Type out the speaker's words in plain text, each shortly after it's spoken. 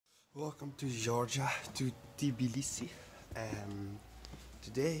Welcome to Georgia, to Thibilisi.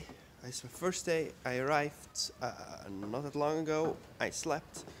 Today is my first day. I arrived not that long ago. I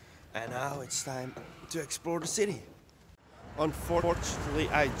slept, and now it's time to explore the city. Unfortunately,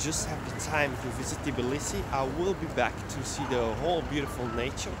 I just have the time to visit Thibilisi. I will be back to see the whole beautiful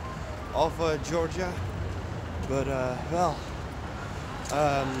nature of Georgia. But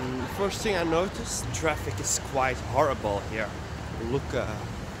first thing I noticed, traffic is quite horrible here. Look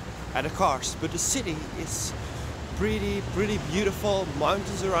at the cars, but the city is pretty beautiful,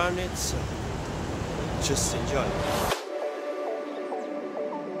 mountains around it, so just enjoy it.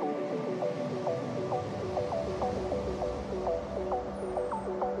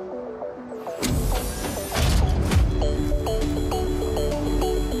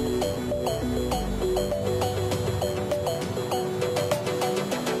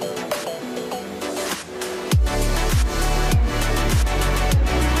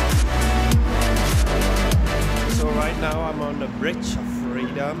 Now I'm on the Bridge of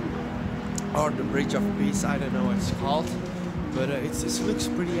Freedom, or the Bridge of Peace, I don't know what it's called, but it looks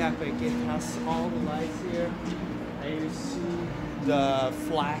pretty epic. It has all the lights here, and you see the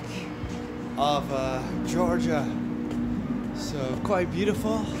flag of Georgia, so quite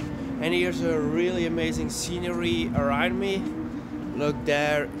beautiful. And here's a really amazing scenery around me. Look,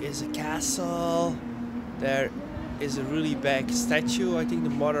 there is a castle, there is a really big statue, I think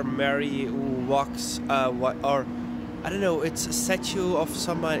the Mother Mary who walks, I don't know, it's a statue of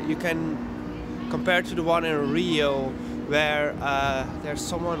someone. You can compare to the one in Rio where there's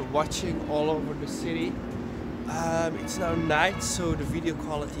someone watching all over the city. It's now night, so the video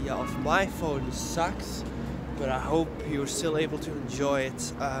quality of my phone sucks, but I hope you're still able to enjoy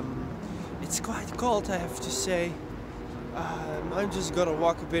it. It's quite cold, I have to say. I'm just gonna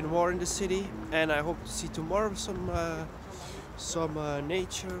walk a bit more in the city, and I hope to see tomorrow some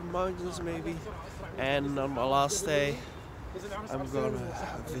nature, mountains maybe. And on my last day, I'm gonna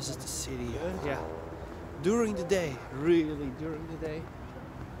visit the city. Yeah, during the day, really during the day.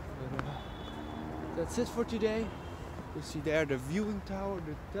 But, that's it for today. You see there the viewing tower,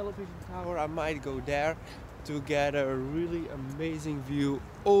 the television tower. I might go there to get a really amazing view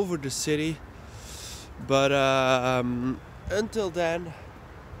over the city. But until then,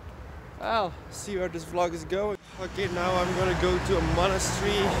 I'll see where this vlog is going. Okay, now I'm gonna go to a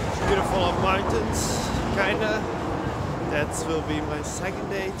monastery, beautiful of mountains, kinda. That will be my second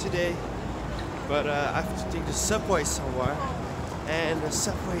day today. But I have to take the subway somewhere, and the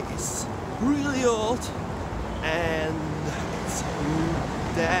subway is really old, and it's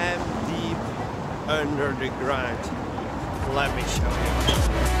damn deep under the ground. Let me show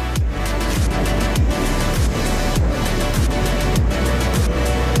you.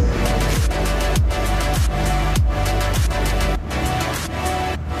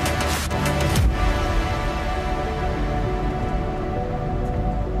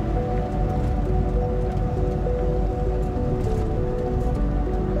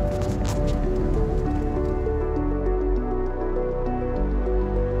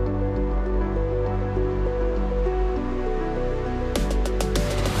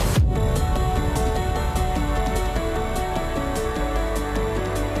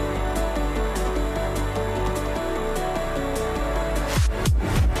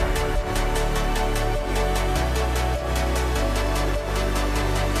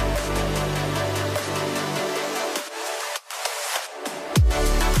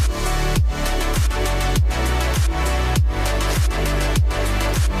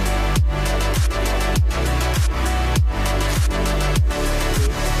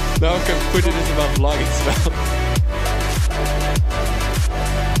 Now I can put it into my vlog as well.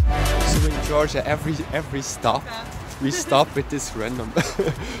 So in Georgia, every stop, we stop with this random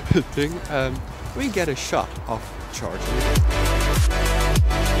thing. We get a shot of Georgia.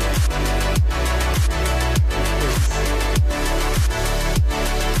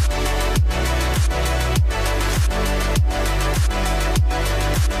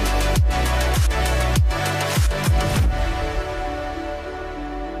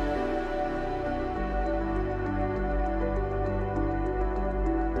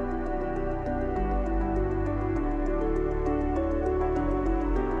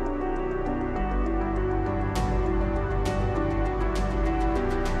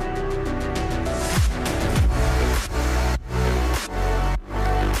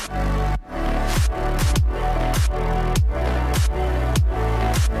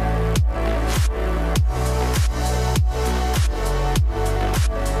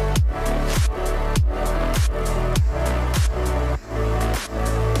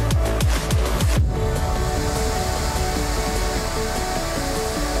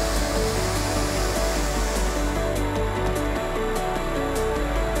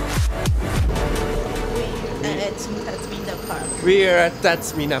 We are at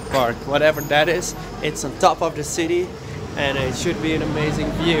Tatsmina Park, whatever that is. It's on top of the city and it should be an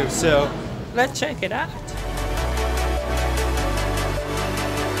amazing view. So let's check it out.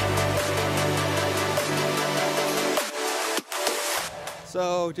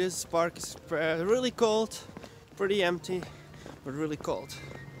 So this park is really cold, pretty empty, but really cold.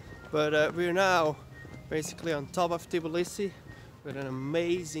 But we're now basically on top of Thibilisi with an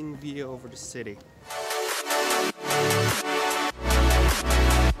amazing view over the city.